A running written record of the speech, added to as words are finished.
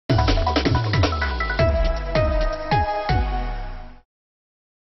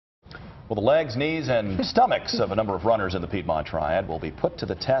Well, the legs, knees, and stomachs of a number of runners in the Piedmont Triad will be put to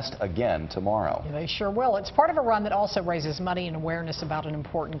the test again tomorrow. Yeah, they sure will. It's part of a run that also raises money and awareness about an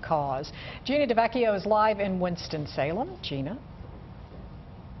important cause. Gina DeVecchio is live in Winston-Salem. Gina.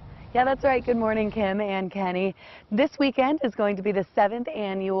 Yeah, that's right. Good morning, Kim and Kenny. This weekend is going to be the 7th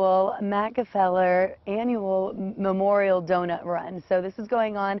annual Gfeller Annual Memorial Donut Run. So this is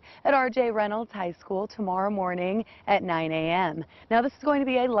going on at R.J. Reynolds High School tomorrow morning at 9 a.m. Now this is going to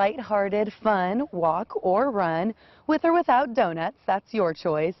be a lighthearted, fun walk or run with or without donuts. That's your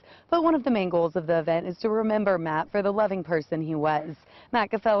choice. But one of the main goals of the event is to remember Matt for the loving person he was.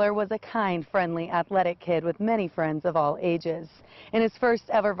 Matt Gfeller was a kind, friendly, athletic kid with many friends of all ages. In his first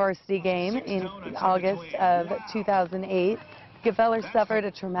ever varsity game in August of 2008, Gfeller suffered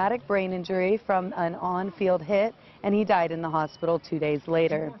a traumatic brain injury from an on-field hit, and he died in the hospital 2 days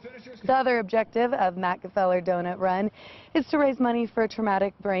later. The other objective of Matt Gfeller Donut Run is to raise money for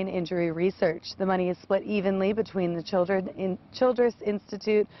traumatic brain injury research. The money is split evenly between the Children's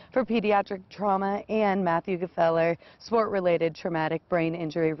Institute for Pediatric Trauma and Matthew Gfeller Sport-Related Traumatic Brain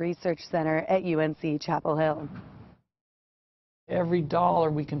Injury Research Center at UNC Chapel Hill. Every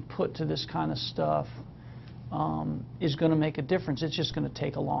dollar we can put to this kind of stuff is going to make a difference. It's just going to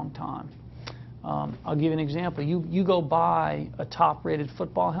take a long time. I'll give you an example. You go buy a top-rated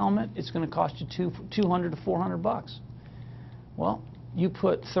football helmet, it's going to cost you $200 to $400. Well, you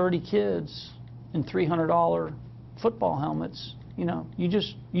put 30 kids in $300 football helmets. You know, you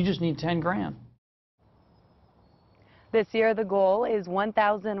just need 10 grand. This year, the goal is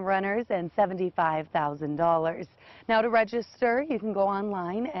 1,000 runners and $75,000. Now, to register, you can go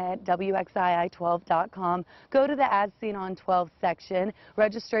online at WXII12.com. Go to the As Seen on 12 section.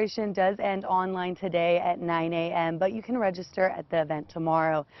 Registration does end online today at 9 a.m., but you can register at the event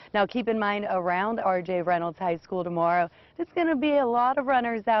tomorrow. Now, keep in mind, around R.J. Reynolds High School tomorrow, there's going to be a lot of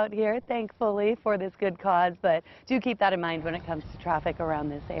runners out here, thankfully, for this good cause, but do keep that in mind when it comes to traffic around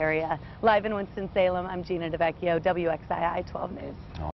this area. Live in Winston-Salem, I'm Gina DeVecchio, WXII 12 News.